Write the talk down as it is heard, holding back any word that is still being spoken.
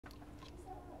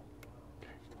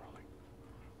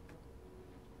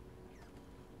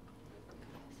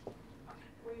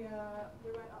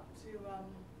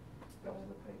That was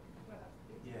the peak.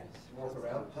 Yes. Walk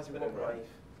around. Has been a brave.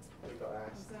 We got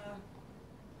asked.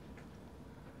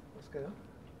 What's going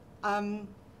on?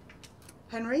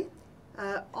 Henry,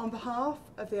 on behalf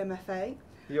of the MFA,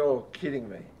 You're kidding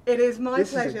me. it is my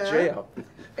pleasure. This is a G-up.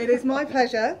 It is my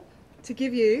pleasure to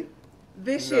give you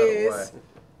this year's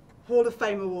Hall of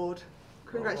Fame award.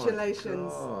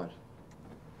 Congratulations. Oh my God.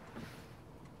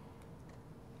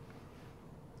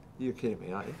 You're kidding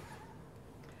me, aren't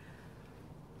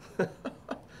you?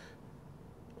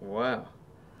 Wow.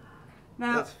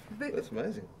 Now, that's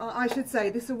amazing. I should say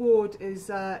this award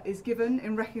is given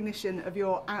in recognition of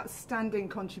your outstanding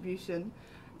contribution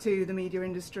to the media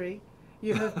industry.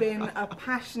 You have been a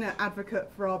passionate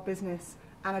advocate for our business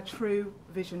and a true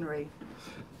visionary.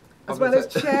 As well as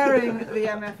chairing the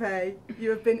MFA, you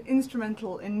have been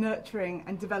instrumental in nurturing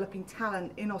and developing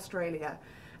talent in Australia.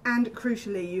 And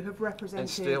crucially, you have represented... And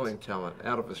stealing talent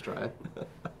out of Australia.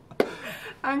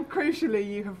 And crucially,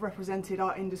 you have represented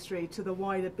our industry to the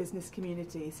wider business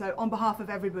community. So on behalf of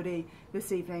everybody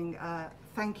this evening,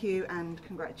 thank you and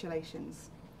congratulations.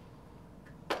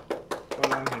 Well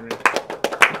done, Henry.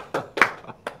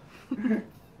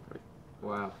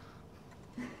 Wow.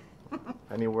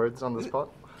 Any words on the spot?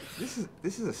 This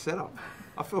is a setup.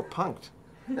 I feel punked.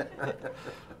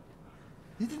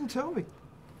 You didn't tell me.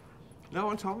 No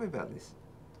one told me about this.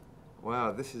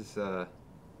 Wow, this is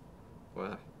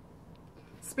wow.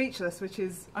 Speechless, which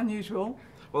is unusual.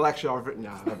 Well, actually, I've written. No,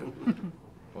 I haven't.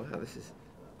 Wow, this is.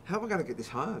 How am I going to get this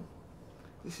home?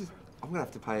 This is. I'm going to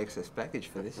have to pay excess baggage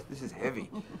for this. This is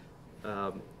heavy.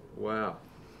 Wow.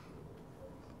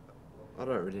 I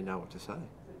don't really know what to say.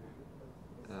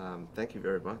 Thank you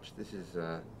very much. This is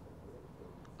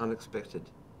unexpected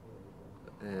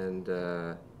and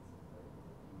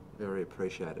very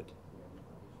appreciated.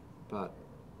 But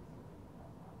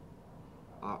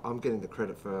I'm getting the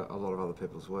credit for a lot of other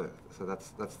people's work. So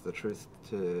that's the truth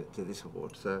to this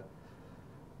award. So,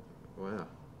 wow.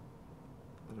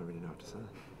 I don't really know what to say.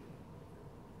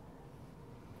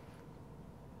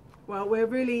 Well, we're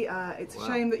really, it's a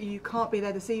shame that you can't be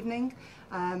there this evening.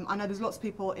 I know there's lots of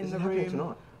people in the room. Is it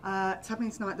happening tonight? It's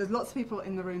happening tonight. There's lots of people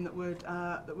in the room that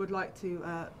would like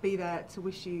to be there to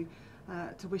wish you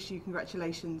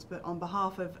congratulations. But on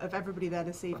behalf of everybody there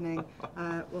this evening,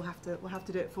 we'll have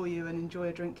to do it for you and enjoy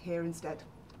a drink here instead.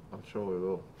 I'm sure we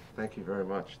will. Thank you very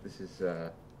much. This is.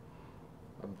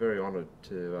 I'm very honoured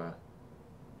to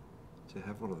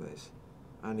have one of these.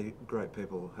 Only great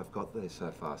people have got these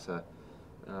so far. So.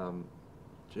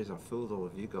 Geez, I've fooled all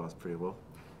of you guys pretty well.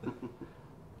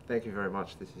 Thank you very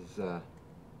much. This is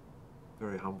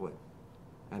very humbling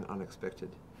and unexpected.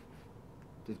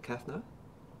 Did Kath know?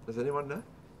 Does anyone know?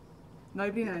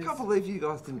 Nobody knows. I can't believe you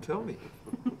guys didn't tell me.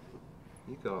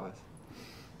 You guys.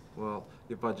 Well,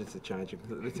 your budgets are changing,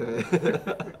 let me tell you.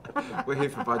 We're here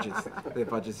for budgets. Their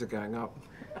budgets are going up.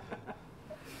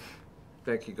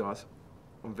 Thank you, guys.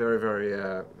 I'm very,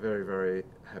 very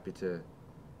happy to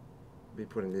be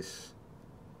putting this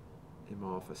in my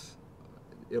office.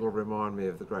 It'll remind me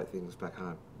of the great things back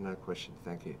home. No question.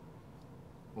 Thank you.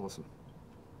 Awesome.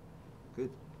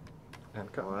 Good. And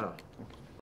cut. Wow.